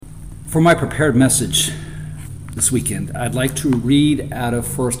For my prepared message this weekend, I'd like to read out of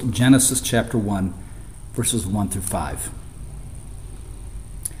first Genesis chapter 1, verses 1 through 5.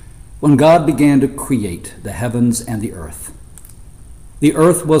 When God began to create the heavens and the earth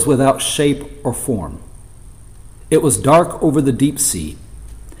was without shape or form. It was dark over the deep sea,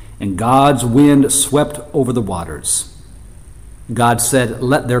 and God's wind swept over the waters. God said,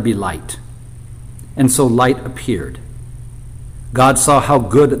 "Let there be light." And so light appeared. God saw how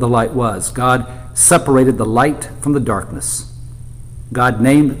good the light was. God separated the light from the darkness. God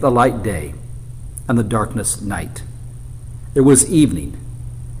named the light day, and the darkness night. There was evening,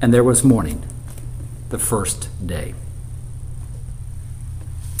 and there was morning, the first day.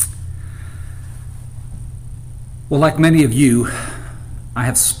 Well, like many of you, I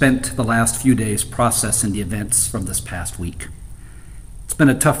have spent the last few days processing the events from this past week. It's been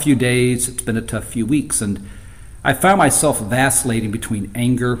a tough few days, it's been a tough few weeks, and I found myself vacillating between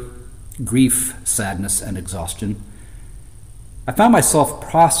anger, grief, sadness, and exhaustion. I found myself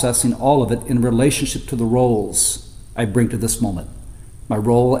processing all of it in relationship to the roles I bring to this moment. My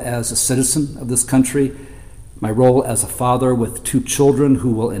role as a citizen of this country, my role as a father with 2 children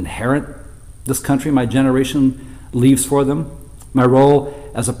who will inherit this country my generation leaves for them, my role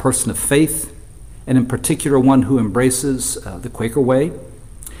as a person of faith, and in particular one who embraces the Quaker way,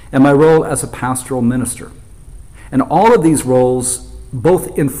 and my role as a pastoral minister. And all of these roles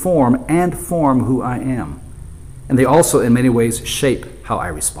both inform and form who I am, and they also in many ways shape how I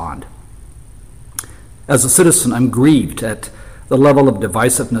respond. As a citizen, I'm grieved at the level of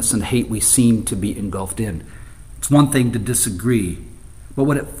divisiveness and hate we seem to be engulfed in. It's one thing to disagree, but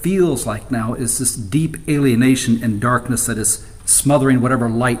what it feels like now is this deep alienation and darkness that is smothering whatever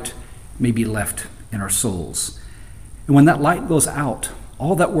light may be left in our souls. And when that light goes out,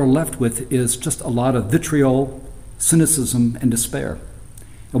 all that we're left with is just a lot of vitriol, cynicism, and despair.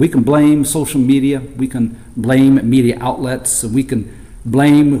 And we can blame social media, we can blame media outlets, and we can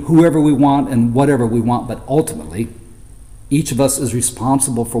blame whoever we want and whatever we want, but ultimately, each of us is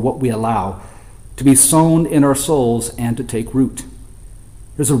responsible for what we allow to be sown in our souls and to take root.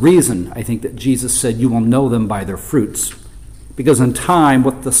 There's a reason, I think, that Jesus said, "You will know them by their fruits," because in time,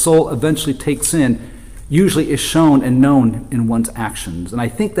 what the soul eventually takes in usually is shown and known in one's actions. And I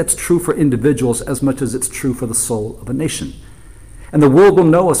think that's true for individuals as much as it's true for the soul of a nation. And the world will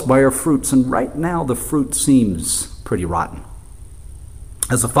know us by our fruits, and right now the fruit seems pretty rotten.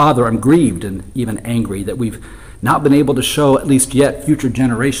 As a father, I'm grieved and even angry that we've not been able to show, at least yet, future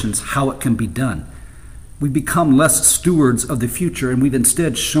generations how it can be done. We've become less stewards of the future, and we've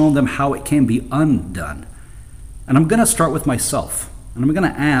instead shown them how it can be undone. And I'm going to start with myself. And I'm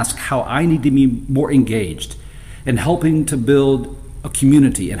going to ask how I need to be more engaged in helping to build a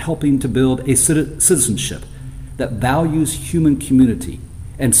community and helping to build a citizenship that values human community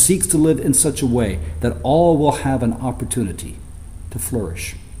and seeks to live in such a way that all will have an opportunity to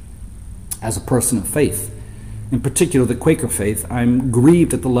flourish. As a person of faith, in particular the Quaker faith, I'm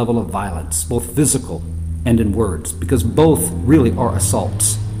grieved at the level of violence, both physical and in words, because both really are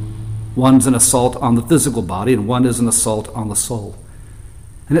assaults. One's an assault on the physical body, and one is an assault on the soul.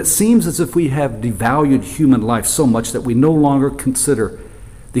 And it seems as if we have devalued human life so much that we no longer consider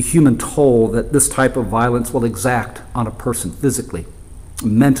the human toll that this type of violence will exact on a person physically,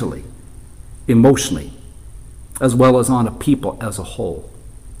 mentally, emotionally, as well as on a people as a whole.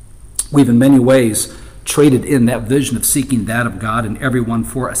 We've in many ways traded in that vision of seeking that of God and everyone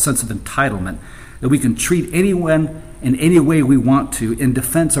for a sense of entitlement, that we can treat anyone in any way we want to in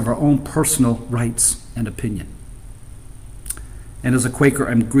defense of our own personal rights and opinion. And as a Quaker,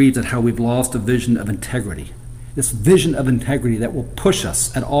 I'm grieved at how we've lost a vision of integrity, this vision of integrity that will push us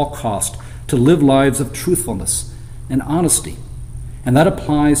at all cost to live lives of truthfulness and honesty. And that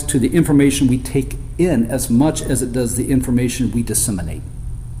applies to the information we take in as much as it does the information we disseminate.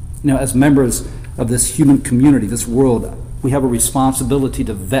 You know, as members of this human community, this world, we have a responsibility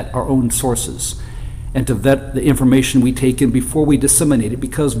to vet our own sources and to vet the information we take in before we disseminate it,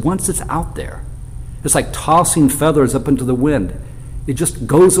 because once it's out there, it's like tossing feathers up into the wind. It just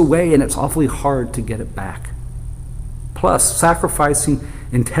goes away, and it's awfully hard to get it back. Plus, sacrificing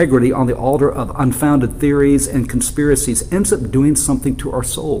integrity on the altar of unfounded theories and conspiracies ends up doing something to our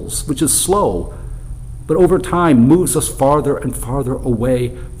souls, which is slow, but over time moves us farther and farther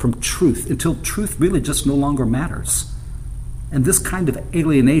away from truth until truth really just no longer matters. And this kind of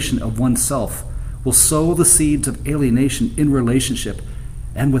alienation of oneself will sow the seeds of alienation in relationship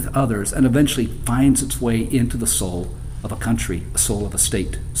and with others, and eventually finds its way into the soul of a country, a soul of a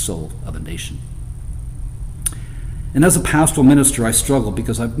state, soul of a nation. And as a pastoral minister, I struggle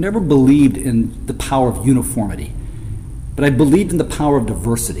because I've never believed in the power of uniformity. But I believed in the power of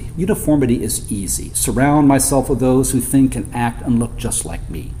diversity. Uniformity is easy. Surround myself with those who think and act and look just like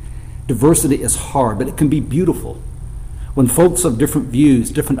me. Diversity is hard, but it can be beautiful. When folks of different views,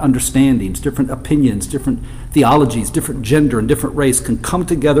 different understandings, different opinions, different theologies, different gender, and different race can come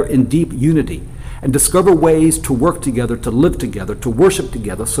together in deep unity and discover ways to work together, to live together, to worship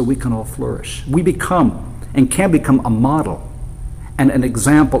together so we can all flourish. We become and can become a model and an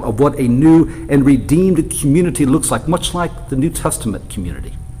example of what a new and redeemed community looks like, much like the New Testament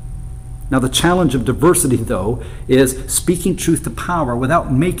community. Now, the challenge of diversity, though, is speaking truth to power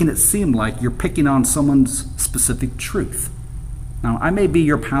without making it seem like you're picking on someone's specific truth. Now, I may be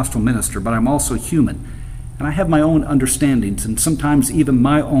your pastoral minister, but I'm also human, and I have my own understandings, and sometimes even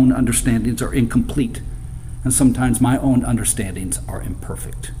my own understandings are incomplete, and sometimes my own understandings are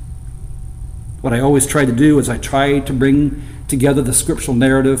imperfect. What I always try to do is I try to bring together the scriptural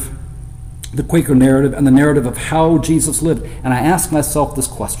narrative, the Quaker narrative, and the narrative of how Jesus lived, and I ask myself this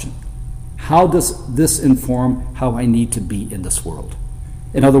question: how does this inform how I need to be in this world?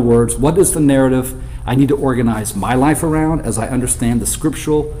 In other words, what is the narrative I need to organize my life around as I understand the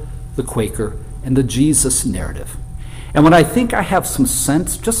scriptural, the Quaker, and the Jesus narrative? And when I think I have some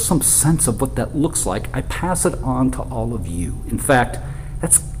sense, just some sense of what that looks like, I pass it on to all of you. In fact,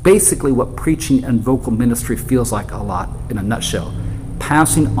 that's basically what preaching and vocal ministry feels like a lot in a nutshell.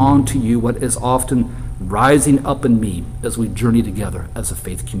 Passing on to you what is often rising up in me as we journey together as a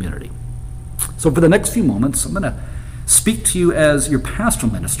faith community. So for the next few moments, I'm going to speak to you as your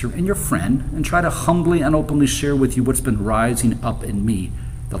pastoral minister and your friend and try to humbly and openly share with you what's been rising up in me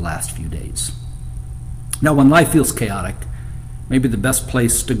the last few days. Now, when life feels chaotic, maybe the best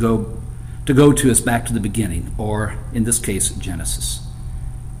place to go to is back to the beginning, or in this case, Genesis.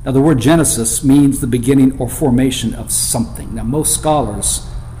 Now, the word Genesis means the beginning or formation of something. Now, most scholars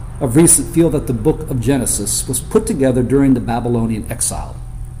of recent feel that the book of Genesis was put together during the Babylonian exile,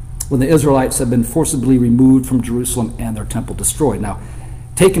 when the Israelites had been forcibly removed from Jerusalem and their temple destroyed. Now,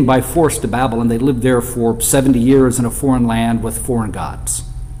 taken by force to Babylon, they lived there for 70 years in a foreign land with foreign gods.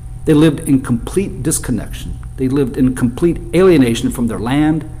 They lived in complete disconnection. They lived in complete alienation from their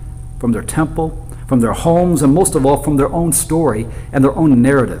land, from their temple, from their homes, and most of all, from their own story and their own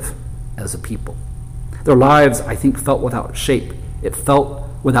narrative as a people. Their lives, I think, felt without shape. It felt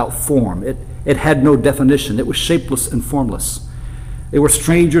without form. It had no definition. It was shapeless and formless. They were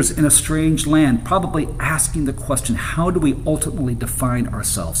strangers in a strange land, probably asking the question, how do we ultimately define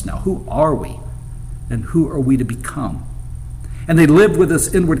ourselves now? Who are we? And who are we to become? And they lived with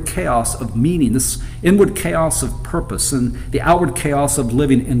this inward chaos of meaning, this inward chaos of purpose, and the outward chaos of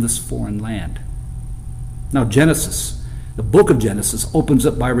living in this foreign land. Now, Genesis, the book of Genesis, opens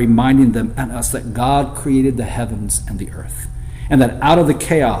up by reminding them and us that God created the heavens and the earth, and that out of the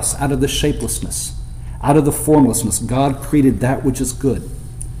chaos, out of the shapelessness, out of the formlessness, God created that which is good.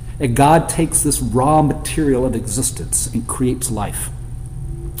 And God takes this raw material of existence and creates life.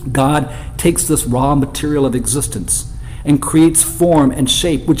 God takes this raw material of existence and creates form and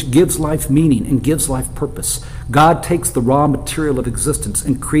shape, which gives life meaning and gives life purpose. God takes the raw material of existence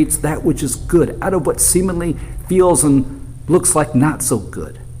and creates that which is good out of what seemingly feels and looks like not so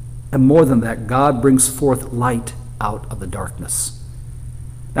good. And more than that, God brings forth light out of the darkness.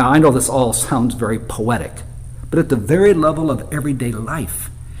 Now, I know this all sounds very poetic, but at the very level of everyday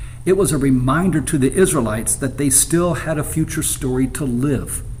life, it was a reminder to the Israelites that they still had a future story to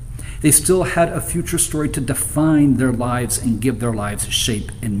live. They still had a future story to define their lives and give their lives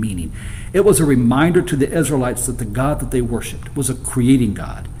shape and meaning. It was a reminder to the Israelites that the God that they worshiped was a creating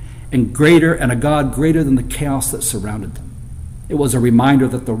God, and a God greater than the chaos that surrounded them. It was a reminder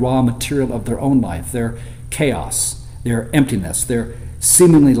that the raw material of their own life, their chaos, their emptiness, their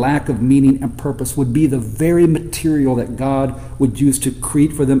seemingly lack of meaning and purpose would be the very material that God would use to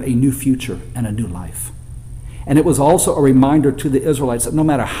create for them a new future and a new life. And it was also a reminder to the Israelites that no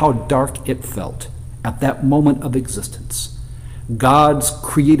matter how dark it felt at that moment of existence, God's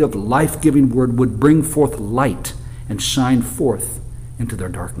creative, life-giving word would bring forth light and shine forth into their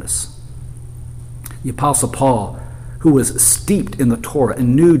darkness. The Apostle Paul, who was steeped in the Torah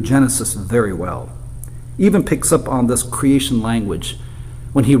and knew Genesis very well, even picks up on this creation language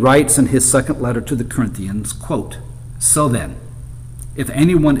when he writes in his second letter to the Corinthians, quote, "So then, if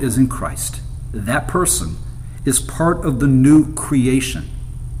anyone is in Christ, that person is part of the new creation.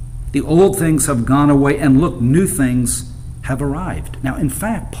 The old things have gone away, and look, new things have arrived." Now, in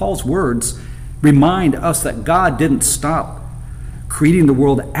fact, Paul's words remind us that God didn't stop creating the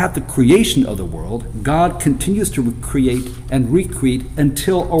world at the creation of the world. God continues to create and recreate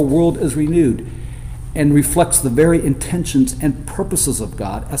until our world is renewed and reflects the very intentions and purposes of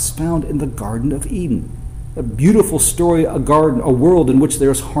God as found in the Garden of Eden. A beautiful story, a garden, a world in which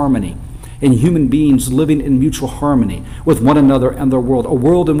there's harmony, and human beings living in mutual harmony with one another and their world. A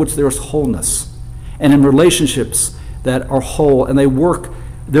world in which there's wholeness, and in relationships that are whole, and they work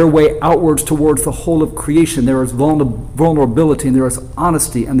their way outwards towards the whole of creation. There is vulnerability, and there is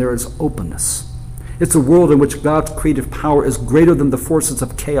honesty, and there is openness. It's a world in which God's creative power is greater than the forces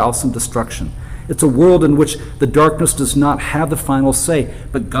of chaos and destruction. It's a world in which the darkness does not have the final say,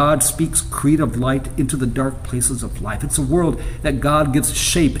 but God speaks creative light into the dark places of life. It's a world that God gives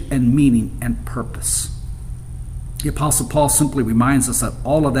shape and meaning and purpose. The Apostle Paul simply reminds us that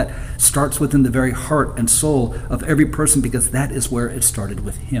all of that starts within the very heart and soul of every person, because that is where it started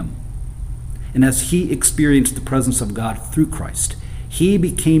with him. And as he experienced the presence of God through Christ, he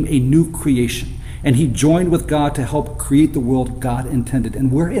became a new creation, and he joined with God to help create the world God intended.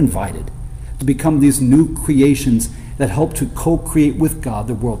 And we're invited to become these new creations that help to co-create with God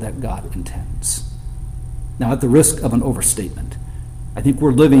the world that God intends. Now, at the risk of an overstatement, I think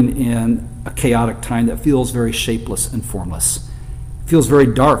we're living in a chaotic time that feels very shapeless and formless. It feels very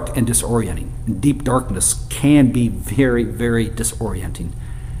dark and disorienting. And deep darkness can be very, very disorienting.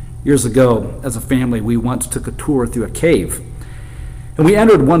 Years ago, as a family, we once took a tour through a cave. And we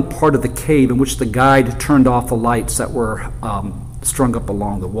entered one part of the cave in which the guide turned off the lights that were strung up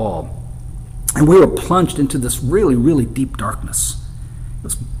along the wall. And we were plunged into this really, really deep darkness. It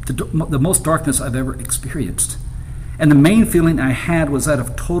was the most darkness I've ever experienced. And the main feeling I had was that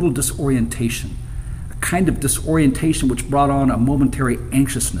of total disorientation, a kind of disorientation which brought on a momentary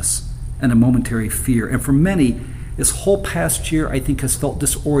anxiousness and a momentary fear. And for many, this whole past year, I think, has felt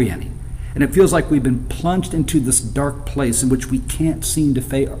disorienting. And it feels like we've been plunged into this dark place in which we can't seem to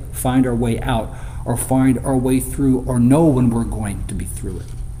find our way out, or find our way through, or know when we're going to be through it.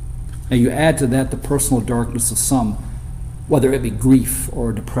 Now you add to that the personal darkness of some, whether it be grief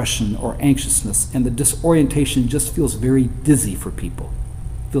or depression or anxiousness, and the disorientation just feels very dizzy for people,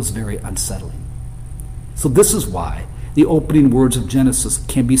 feels very unsettling. So this is why the opening words of Genesis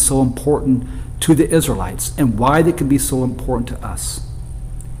can be so important to the Israelites, and why they can be so important to us.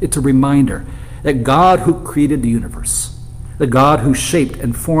 It's a reminder that God who created the universe, the God who shaped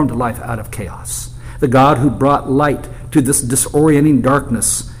and formed life out of chaos, the God who brought light to this disorienting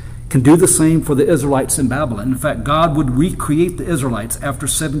darkness, can do the same for the Israelites in Babylon. In fact, God would recreate the Israelites after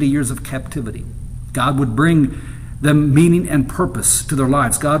 70 years of captivity. God would bring them meaning and purpose to their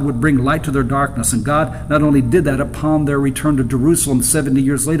lives. God would bring light to their darkness. And God not only did that upon their return to Jerusalem 70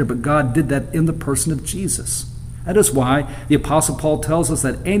 years later, but God did that in the person of Jesus. That is why the Apostle Paul tells us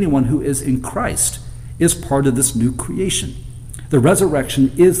that anyone who is in Christ is part of this new creation. The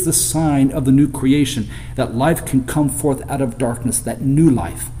resurrection is the sign of the new creation, that life can come forth out of darkness, that new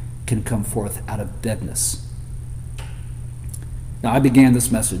life can come forth out of deadness. Now, I began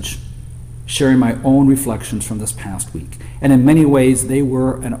this message sharing my own reflections from this past week, and in many ways they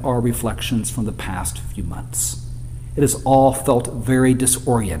were and are reflections from the past few months. It has all felt very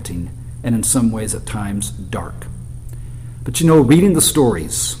disorienting, and in some ways at times dark. But reading the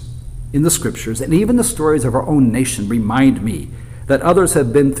stories in the scriptures, and even the stories of our own nation, remind me that others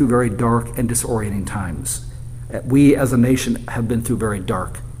have been through very dark and disorienting times. We as a nation have been through very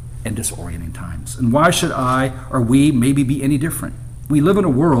dark and disorienting times. And why should I or we maybe be any different? We live in a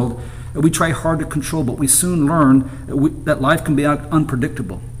world that we try hard to control, but we soon learn that life can be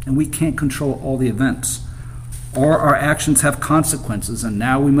unpredictable, and we can't control all the events. Or our actions have consequences, and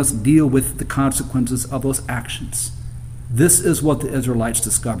now we must deal with the consequences of those actions. This is what the Israelites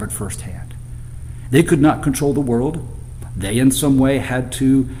discovered firsthand. They could not control the world. They in some way had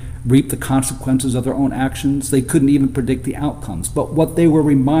to reap the consequences of their own actions. They couldn't even predict the outcomes. But what they were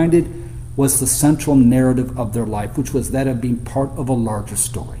reminded was the central narrative of their life, which was that of being part of a larger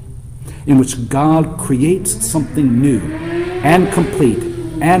story, in which God creates something new and complete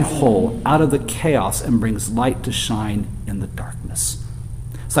and whole out of the chaos and brings light to shine in the darkness.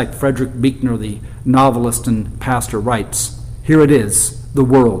 It's like Frederick Buechner, the novelist and pastor, writes, "Here it is, the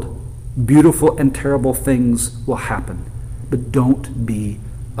world. Beautiful and terrible things will happen, but don't be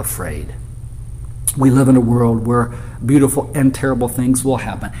afraid." We live in a world where beautiful and terrible things will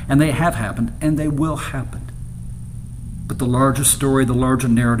happen, and they have happened, and they will happen. But the larger story, the larger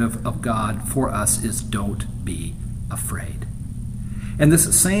narrative of God for us is don't be afraid. And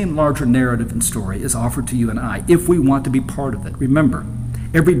this same larger narrative and story is offered to you and I if we want to be part of it. Remember,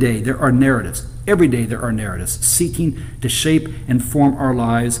 every day there are narratives. Every day there are narratives seeking to shape and form our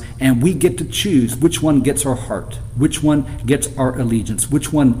lives, and we get to choose which one gets our heart, which one gets our allegiance,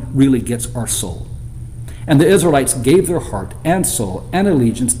 which one really gets our soul. And the Israelites gave their heart and soul and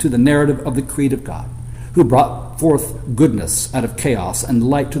allegiance to the narrative of the creative God, who brought forth goodness out of chaos and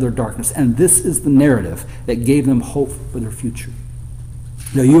light to their darkness. And this is the narrative that gave them hope for their future.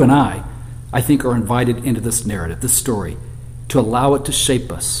 Now, you and I think, are invited into this narrative, this story, to allow it to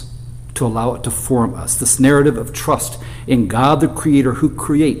shape us, to allow it to form us. This narrative of trust in God, the Creator, who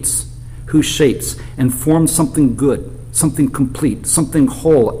creates, who shapes, and forms something good, something complete, something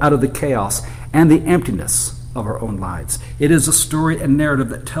whole out of the chaos and the emptiness of our own lives. It is a story and narrative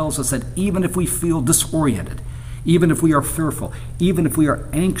that tells us that even if we feel disoriented, even if we are fearful, even if we are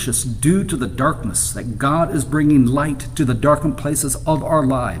anxious due to the darkness, that God is bringing light to the darkened places of our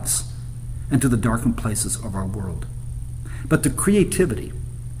lives and to the darkened places of our world. But the creativity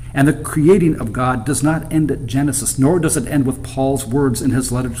and the creating of God does not end at Genesis, nor does it end with Paul's words in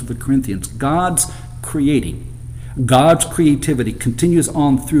his letter to the Corinthians. God's creating, God's creativity continues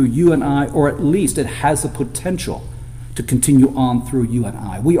on through you and I, or at least it has the potential to continue on through you and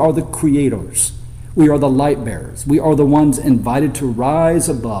I. We are the creators. We are the light bearers. We are the ones invited to rise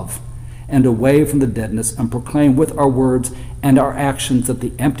above and away from the deadness and proclaim with our words and our actions that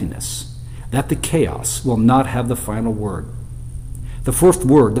the emptiness, that the chaos will not have the final word. The first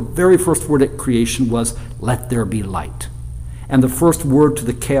word, the very first word at creation was, "Let there be light." And the first word to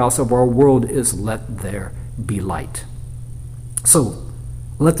the chaos of our world is, "Let there be light." So,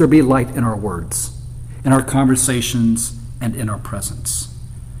 let there be light in our words, in our conversations, and in our presence.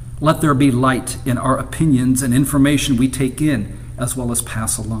 Let there be light in our opinions and information we take in as well as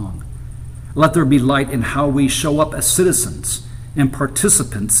pass along. Let there be light in how we show up as citizens and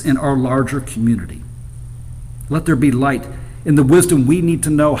participants in our larger community. Let there be light in the wisdom we need to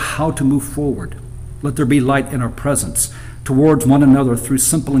know how to move forward. Let there be light in our presence towards one another through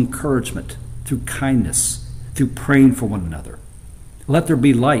simple encouragement, through kindness, through praying for one another. Let there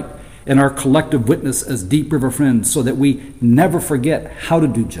be light in our collective witness as Deep River Friends, so that we never forget how to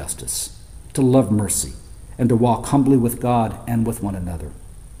do justice, to love mercy, and to walk humbly with God and with one another.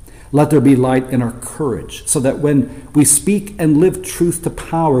 Let there be light in our courage, so that when we speak and live truth to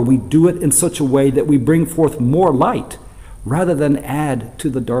power, we do it in such a way that we bring forth more light rather than add to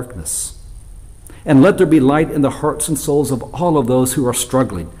the darkness. And let there be light in the hearts and souls of all of those who are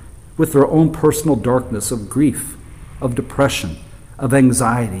struggling with their own personal darkness of grief, of depression, of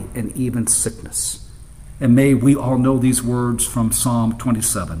anxiety, and even sickness. And may we all know these words from Psalm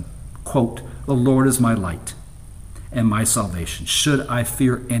 27, quote, "The Lord is my light and my salvation. Should I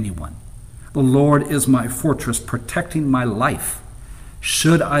fear anyone? The Lord is my fortress, protecting my life.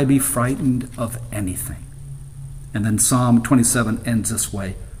 Should I be frightened of anything?" And then Psalm 27 ends this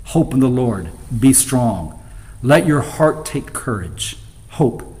way, "Hope in the Lord, be strong. Let your heart take courage.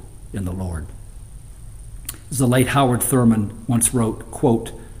 Hope in the Lord." As the late Howard Thurman once wrote,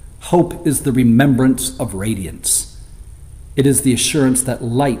 quote, "Hope is the remembrance of radiance. It is the assurance that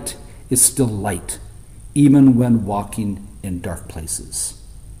light is still light, even when walking in dark places."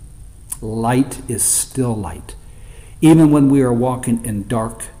 Light is still light, even when we are walking in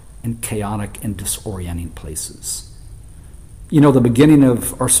dark and chaotic and disorienting places. You know, the beginning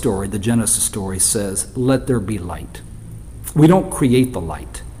of our story, the Genesis story, says, "Let there be light." We don't create the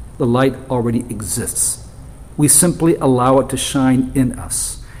light. The light already exists. We simply allow it to shine in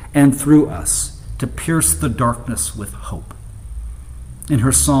us and through us to pierce the darkness with hope. In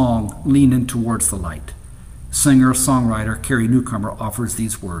her song, "Lean In Towards the Light," singer-songwriter Carrie Newcomer offers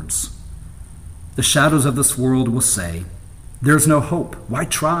these words, "The shadows of this world will say, 'There's no hope, why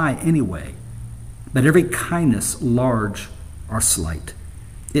try anyway?' But every kindness, large or slight,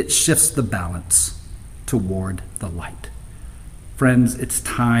 it shifts the balance toward the light." Friends, it's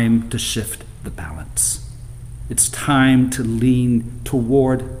time to shift the balance. It's time to lean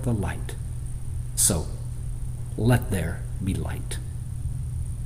toward the light. So, let there be light.